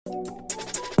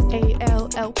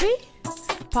ALLP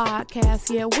podcast,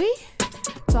 yeah, we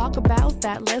talk about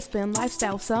that lesbian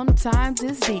lifestyle. Sometimes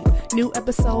it's deep. New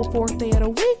episode, 4th day of the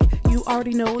week. You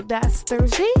already know that's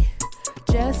Thursday.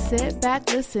 Just sit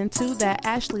back, listen to that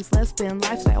Ashley's Lesbian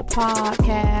Lifestyle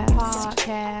podcast.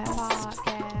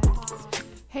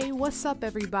 Hey, what's up,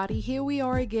 everybody? Here we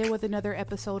are again with another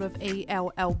episode of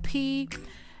ALLP.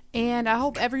 And I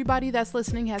hope everybody that's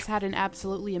listening has had an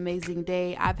absolutely amazing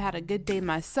day. I've had a good day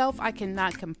myself. I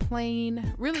cannot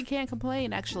complain. Really can't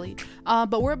complain, actually.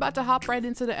 But we're about to hop right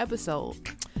into the episode.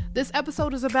 This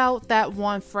episode is about that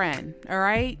one friend, all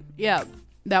right? Yeah,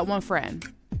 that one friend.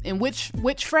 And which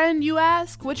friend, you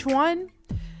ask? Which one?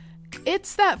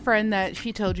 It's that friend that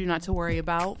she told you not to worry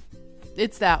about.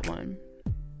 It's that one.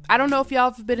 I don't know if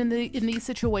y'all have been in these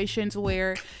situations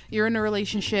where you're in a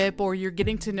relationship or you're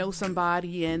getting to know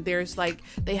somebody and there's like,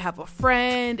 they have a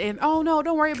friend and, oh no,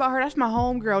 don't worry about her. That's my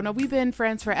homegirl. No, we've been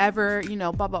friends forever, you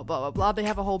know, blah, blah, blah, blah, blah. They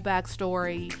have a whole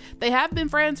backstory. They have been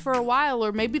friends for a while,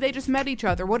 or maybe they just met each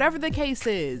other. Whatever the case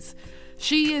is,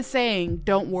 she is saying,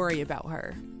 don't worry about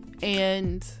her.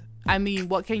 And I mean,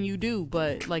 what can you do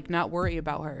but like not worry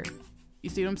about her? You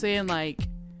see what I'm saying? Like,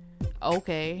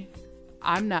 okay,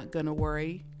 I'm not gonna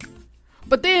worry.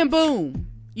 But then, boom,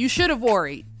 you should have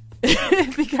worried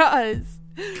because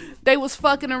they was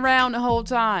fucking around the whole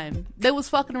time. They was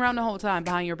fucking around the whole time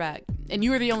behind your back. And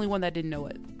you were the only one that didn't know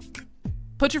it.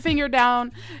 Put your finger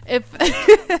down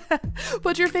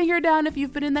put your finger down if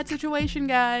you've been in that situation,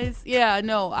 guys. Yeah,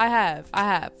 no, I have.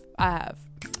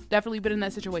 Definitely been in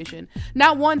that situation.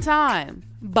 Not one time,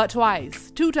 but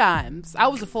twice. 2 times. I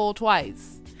was a fool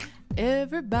twice.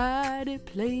 Everybody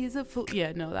plays a fool.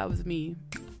 Yeah, no, that was me.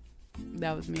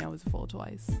 I was a fool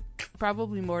twice.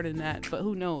 Probably more than that, but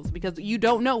who knows? Because you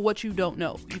don't know what you don't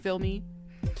know. You feel me?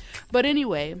 But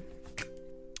anyway,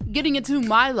 getting into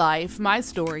my life, my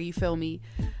story, you feel me?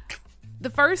 The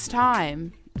first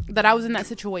time that I was in that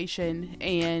situation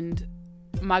and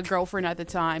my girlfriend at the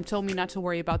time told me not to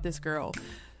worry about this girl.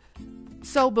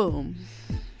 So boom.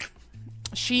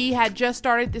 She had just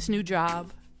started this new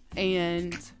job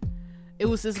and it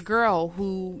was this girl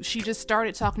who she just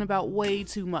started talking about way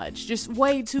too much. Just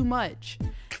way too much.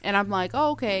 And I'm like,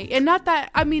 oh, okay. And not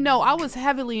that, I mean, no, I was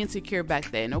heavily insecure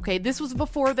back then, okay? This was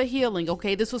before the healing,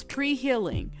 okay? This was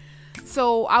pre-healing.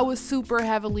 So I was super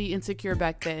heavily insecure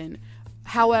back then.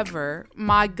 However,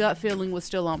 my gut feeling was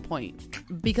still on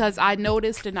point. Because I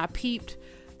noticed and I peeped.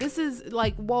 This is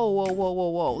like, whoa.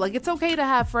 Like, it's okay to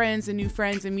have friends and new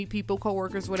friends and meet people,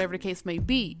 coworkers, whatever the case may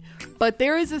be. But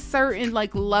there is a certain,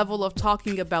 like, level of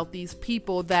talking about these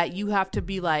people that you have to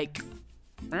be like,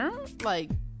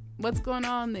 like, what's going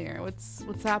on there? What's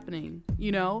happening?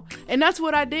 You know? And that's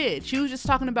what I did. She was just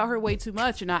talking about her way too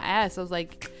much. And I asked, I was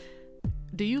like,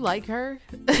 do you like her?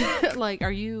 Like,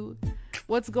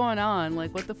 what's going on?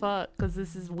 Like, what the fuck? Because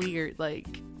this is weird. Like,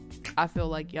 I feel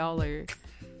like y'all are...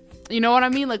 You know what I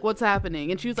mean? Like, what's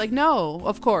happening? And she was like, no,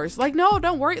 of course. Like, no,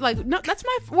 don't worry. Like, no, that's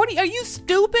my... Are you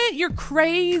stupid? You're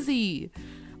crazy.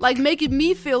 Like, making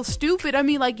me feel stupid. I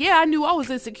mean, like, yeah, I knew I was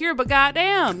insecure, but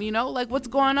goddamn, you know? Like, what's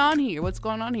going on here?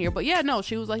 But yeah, no,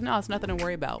 she was like, no, it's nothing to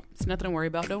worry about.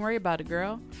 Don't worry about it,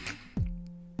 girl.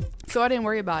 So I didn't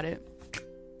worry about it.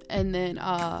 And then,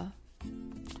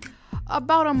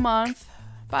 about a month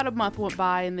went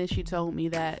by, and then she told me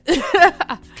that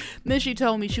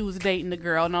she was dating the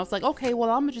girl, and I was like, okay, well,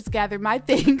 I'm gonna just gather my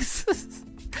things.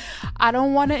 I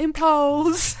don't want to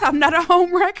impose. I'm not a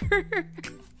homewrecker.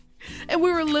 And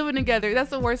we were living together.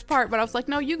 That's the worst part. But I was like,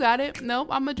 no, you got it. Nope,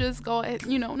 I'm gonna just go ahead.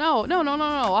 You know, no.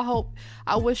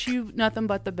 I wish you nothing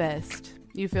but the best.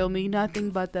 You feel me?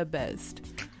 Nothing but the best.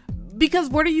 Because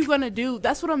what are you gonna do?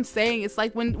 That's what I'm saying. It's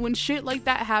like when shit like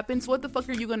that happens, what the fuck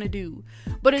are you gonna do?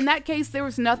 But in that case,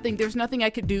 there's nothing I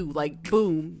could do. Like,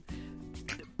 boom.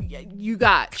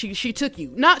 She took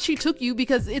you. Not she took you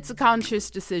because it's a conscious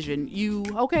decision. You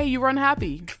were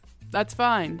unhappy. That's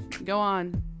fine. Go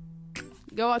on,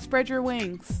 spread your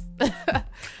wings.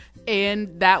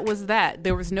 And that was that.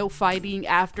 There was no fighting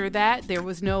after that. There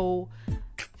was no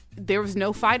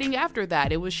fighting after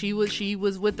that. It was she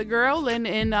was with the girl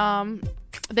and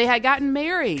they had gotten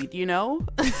married, you know?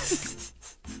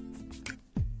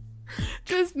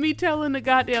 Just me telling the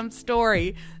goddamn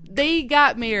story. They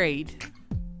got married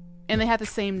and they had the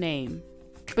same name,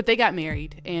 but they got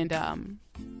married. And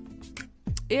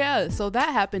yeah, so that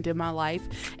happened in my life.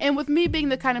 And with me being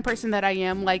the kind of person that I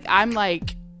am, like, I'm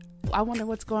like, I wonder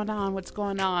what's going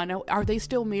on. Are they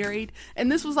still married?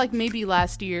 And this was like maybe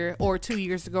last year or 2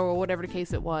 years ago or whatever the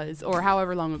case it was, or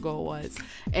however long ago it was.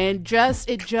 And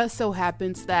it just so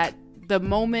happens that the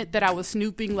moment that I was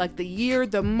snooping, like the year,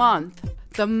 the month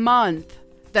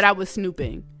that I was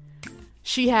snooping.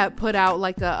 She had put out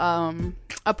like a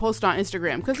post on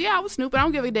Instagram, because I was snooping. I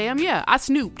don't give a damn. I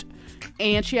snooped.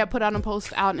 And she had put out a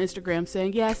post out on Instagram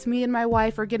saying, yes, me and my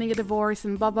wife are getting a divorce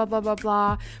and blah blah blah blah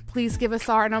blah, please give us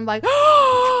our. And I'm like,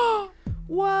 oh,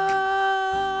 what?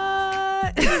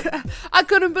 I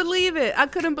couldn't believe it.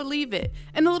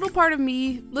 And the little part of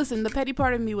me, listen, the petty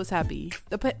part of me was happy.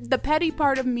 The petty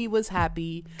part of me was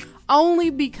happy only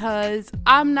because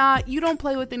you don't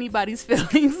play with anybody's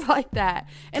feelings like that.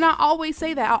 And I always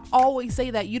say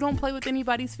that. You don't play with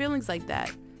anybody's feelings like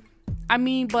that. I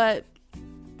mean, but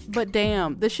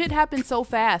damn, the shit happened so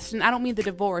fast. And I don't mean the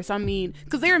divorce. I mean,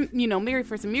 because they're, married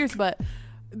for some years, but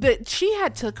she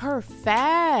had took her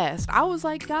fast. I was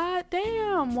like, God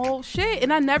damn, well, shit.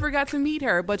 And I never got to meet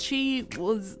her, but she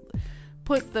was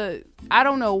I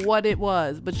don't know what it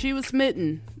was, but she was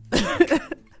smitten.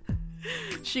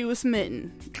 She was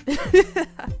smitten.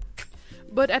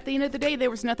 But at the end of the day, there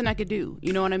was nothing I could do.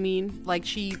 You know what I mean? Like,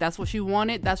 that's what she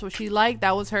wanted. That's what she liked.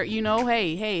 That was her,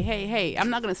 hey, I'm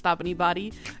not going to stop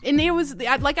anybody. And there was,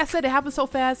 like I said, it happened so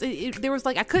fast. There was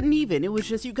like, I couldn't even. It was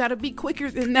just, you got to be quicker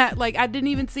than that. Like, I didn't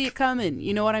even see it coming.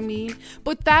 You know what I mean?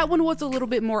 But that one was a little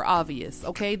bit more obvious.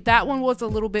 Okay. That one was a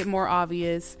little bit more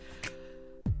obvious.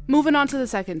 Moving on to the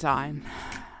second time.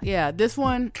 Yeah. This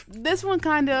one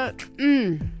kind of,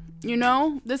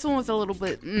 this one was a little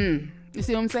bit, you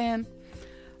see what I'm saying?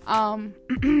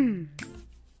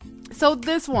 So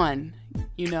this one,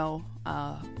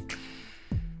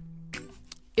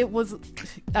 it was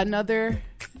another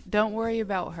don't worry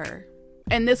about her.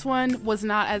 And this one was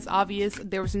not as obvious.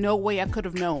 There was no way I could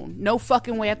have known. No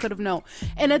fucking way I could have known.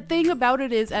 And the thing about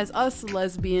it is, as us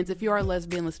lesbians, if you are a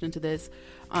lesbian listening to this,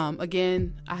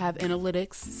 again, I have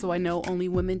analytics, so I know only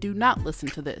women do not listen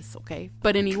to this, okay?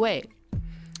 But anyway,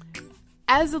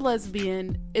 as a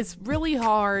lesbian, it's really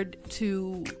hard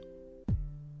to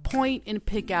point and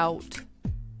pick out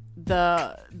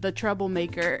the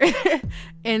troublemaker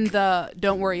and the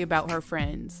don't worry about her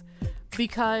friends,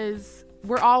 because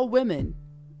we're all women.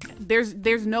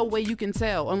 There's no way you can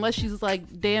tell unless she's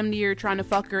like damn near trying to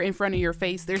fuck her in front of your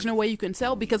face. There's no way you can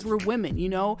tell because we're women,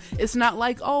 It's not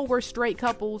like, oh, we're straight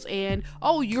couples and,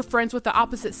 oh, you're friends with the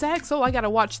opposite sex, oh, I gotta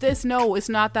watch this. No, it's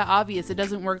not that obvious. It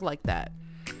doesn't work like that.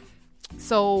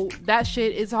 So that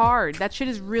shit is hard. That shit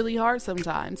is really hard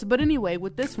sometimes. But anyway,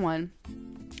 with this one,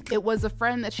 it was a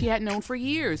friend that she had known for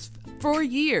years,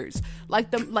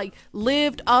 like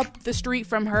lived up the street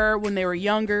from her when they were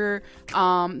younger.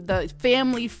 The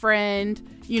family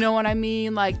friend, you know what I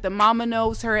mean? Like, the mama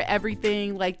knows her,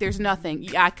 everything. Like, there's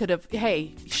nothing I could have,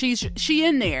 hey, she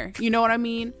in there, you know what I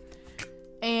mean?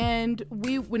 And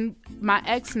when my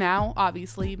ex now,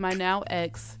 obviously my now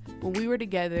ex, when we were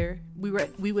together, we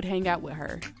would hang out with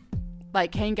her.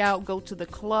 Like, hang out, go to the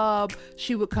club.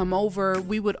 She would come over.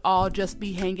 We would all just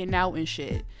be hanging out and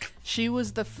shit. She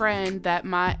was the friend that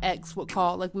my ex would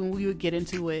call, like, when we would get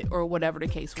into it or whatever the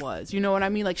case was. You know what I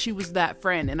mean? Like, she was that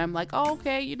friend. And I'm like, oh,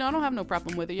 okay, I don't have no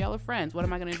problem with her. Y'all are friends. What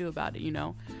am I going to do about it,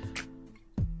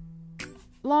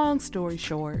 Long story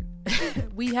short,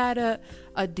 we had a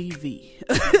DV.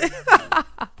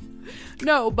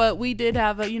 No, but we did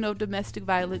have a, domestic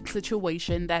violence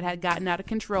situation that had gotten out of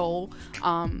control.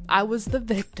 I was the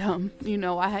victim.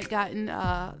 I had gotten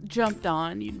jumped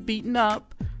on, beaten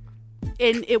up.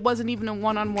 And it wasn't even a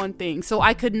one-on-one thing. So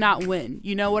I could not win.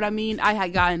 You know what I mean? I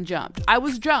had gotten jumped. I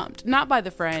was jumped. Not by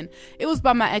the friend. It was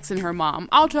by my ex and her mom.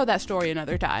 I'll tell that story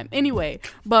another time. Anyway,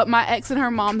 but my ex and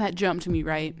her mom had jumped me,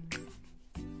 right?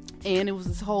 And it was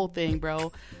this whole thing,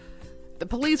 bro. The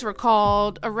police were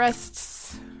called,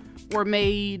 arrests were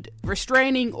made,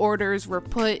 restraining orders were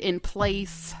put in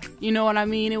place. You know what I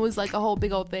mean? It was like a whole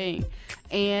big old thing.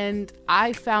 And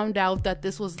I found out that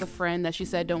this was the friend that she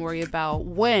said don't worry about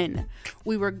when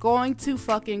we were going to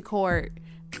fucking court,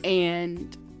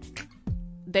 and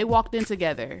they walked in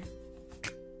together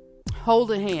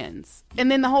holding hands. And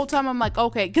then the whole time I'm like,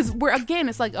 okay, because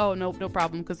it's like, oh, no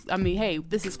problem, because hey,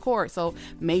 this is court, so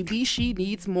maybe she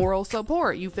needs moral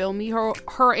support, you feel me?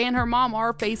 Her and her mom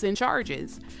are facing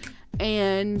charges.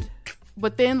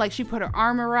 But then, like, she put her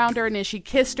arm around her and then she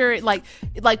kissed her, like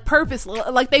purpose,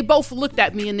 like they both looked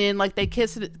at me and then like they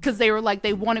kissed it because they were like,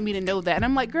 they wanted me to know that. And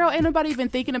I'm like, girl, ain't nobody even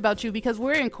thinking about you because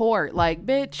we're in court. Like,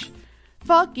 bitch,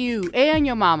 fuck you and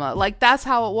your mama. Like, that's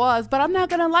how it was. But I'm not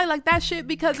gonna lie, like, that shit,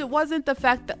 because it wasn't the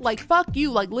fact that, like, fuck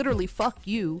you, like, literally fuck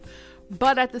you.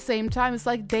 But at the same time, it's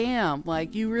like, damn,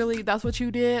 like, you really, that's what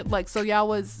you did? Like, so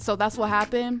that's what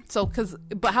happened?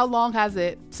 But how long has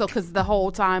it? So, because the whole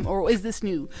time, or is this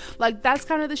new? Like, that's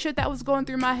kind of the shit that was going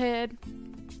through my head.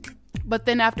 But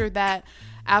then after that,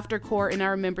 after court. And I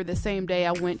remember the same day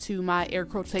I went to my air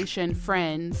quotation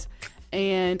friends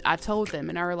and I told them,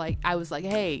 and I was like,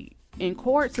 hey, in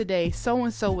court today,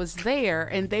 so-and-so was there,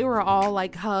 and they were all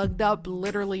like hugged up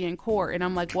literally in court. And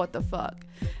I'm like, what the fuck?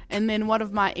 And then one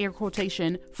of my air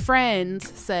quotation friends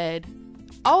said,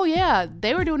 oh yeah,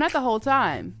 they were doing that the whole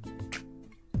time.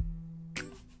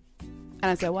 And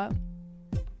I said, what?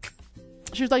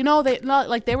 She was like, no,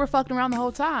 they were fucking around the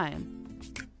whole time.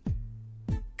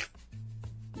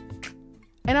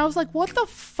 And I was like, what the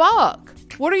fuck?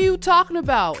 What are you talking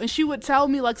about? And she would tell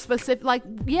me like specific, like,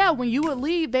 yeah, when you would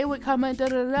leave, they would come in, da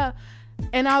da da.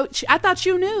 And I thought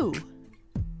you knew.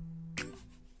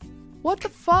 What the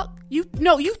fuck? You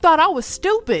thought I was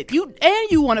stupid. You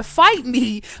want to fight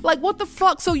me. Like, what the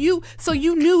fuck? So you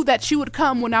knew that she would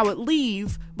come when I would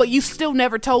leave, but you still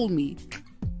never told me.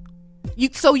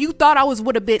 So you thought I was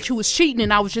with a bitch who was cheating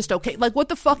and I was just okay. Like, what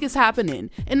the fuck is happening?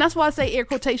 And that's why I say air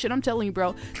quotation. I'm telling you,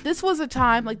 bro, this was a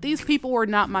time, like, these people were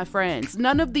not my friends.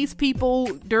 None of these people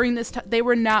during this time, they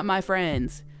were not my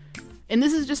friends. And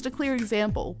this is just a clear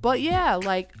example. But yeah,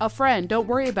 like, a friend, don't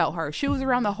worry about her. She was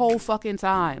around the whole fucking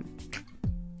time.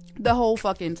 The whole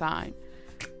fucking time.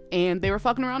 And they were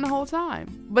fucking around the whole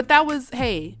time. But that was,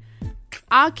 hey,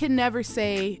 I can never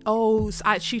say, oh,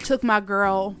 she took my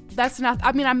girl. That's not,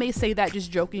 I mean, I may say that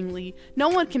just jokingly. No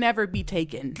one can ever be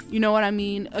taken, you know what I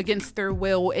mean, against their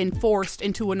will and forced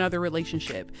into another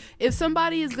relationship. If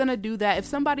somebody is going to do that, if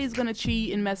somebody is going to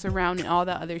cheat and mess around and all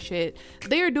that other shit,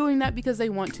 they are doing that because they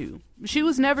want to. She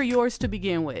was never yours to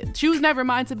begin with. She was never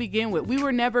mine to begin with. We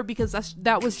were never, because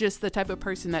that was just the type of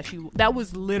person that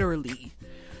was literally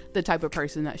the type of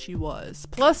person that she was,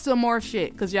 plus some more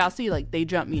shit, because y'all see, like, they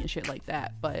jump me and shit like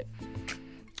that. But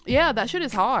yeah, that shit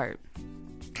is hard.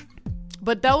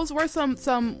 But those were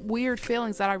some weird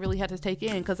feelings that I really had to take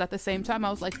in, because at the same time I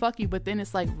was like, fuck you, but then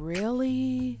it's like,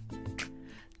 really?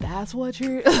 That's what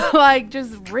you're like,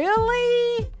 just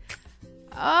really?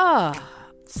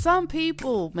 Some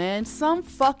people, man, some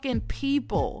fucking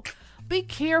people. Be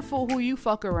careful who you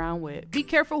fuck around with. Be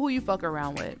careful who you fuck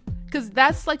around with. Because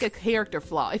that's like a character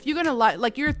flaw. If you're gonna lie,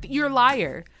 like, you're a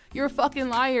liar. You're a fucking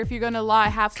liar if you're gonna lie,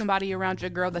 have somebody around your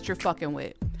girl that you're fucking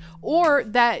with, or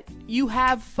that you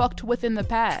have fucked with in the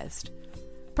past.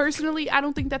 Personally, I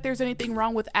don't think that there's anything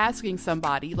wrong with asking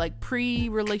somebody, like,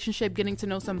 pre-relationship, getting to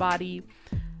know somebody,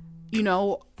 you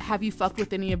know, have you fucked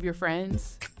with any of your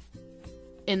friends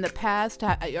in the past,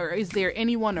 or is there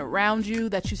anyone around you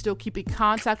that you still keep in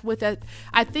contact with?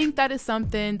 I think that is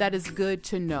something that is good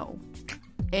to know.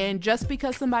 And just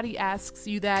because somebody asks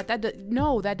you that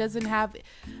doesn't have,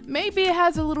 maybe it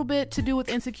has a little bit to do with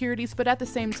insecurities, but at the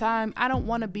same time, I don't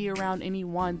want to be around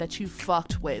anyone that you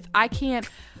fucked with. I can't,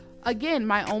 again,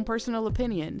 my own personal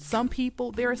opinion.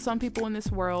 There are some people in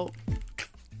this world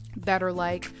that are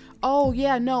like, oh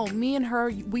yeah, no, me and her,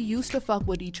 we used to fuck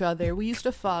with each other. We used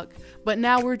to fuck, but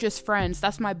now we're just friends.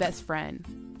 That's my best friend.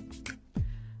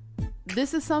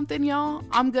 This is something, y'all,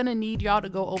 I'm gonna need y'all to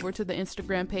go over to the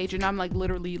Instagram page, and I'm like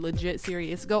literally legit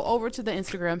serious. Go over to the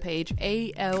Instagram page,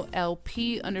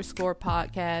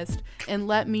 ALLP_podcast, and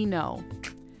let me know.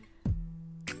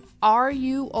 Are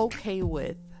you okay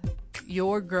with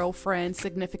your girlfriend,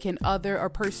 significant other, or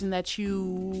person that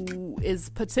you is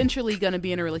potentially gonna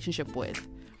be in a relationship with?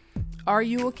 Are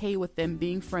you okay with them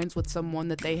being friends with someone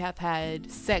that they have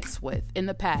had sex with in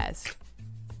the past,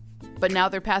 but now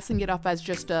they're passing it off as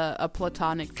just a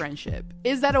platonic friendship?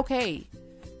 Is that okay?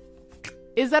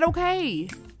 Is that okay?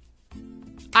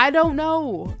 I don't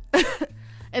know.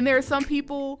 And there are some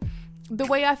people, the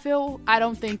way I feel, I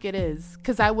don't think it is,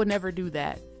 because I would never do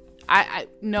that.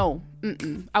 No,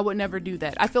 I would never do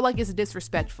that. I feel like it's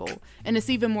disrespectful, and it's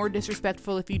even more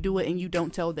disrespectful if you do it and you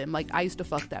don't tell them. Like, I used to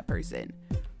fuck that person.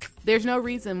 There's no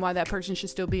reason why that person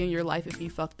should still be in your life if you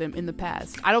fucked them in the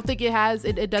past. I don't think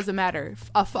it doesn't matter.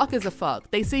 A fuck is a fuck.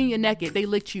 They seen you naked. They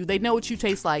licked you. They know what you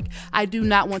taste like. I do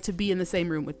not want to be in the same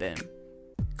room with them.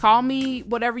 Call me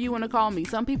whatever you want to call me.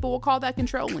 Some people will call that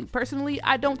controlling. Personally,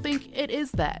 I don't think it is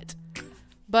that.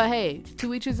 But hey,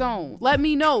 to each his own. Let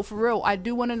me know, for real. I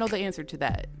do want to know the answer to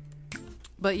that.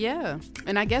 But yeah,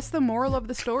 and I guess the moral of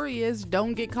the story is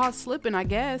don't get caught slipping, I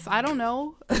guess. I don't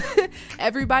know.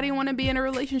 Everybody want to be in a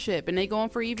relationship and they going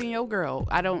for even your girl.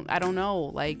 I don't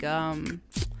know. Like,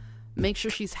 make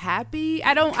sure she's happy.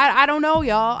 I don't know,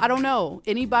 y'all. I don't know.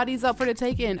 Anybody's up for the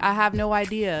taking. I have no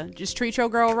idea. Just treat your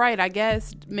girl right, I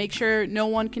guess. Make sure no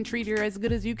one can treat her as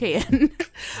good as you can.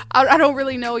 I don't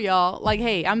really know, y'all. Like,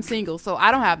 hey, I'm single, so I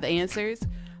don't have the answers.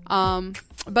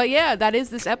 But yeah, that is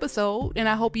this episode, and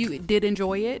I hope you did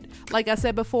enjoy it. Like I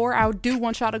said before, I do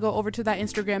want y'all to go over to that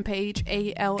Instagram page,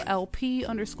 ALLP_podcast.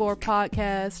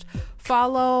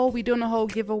 Follow. We doing a whole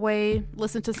giveaway.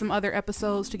 Listen to some other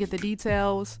episodes to get the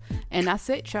details. And that's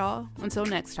it, y'all. Until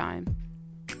next time.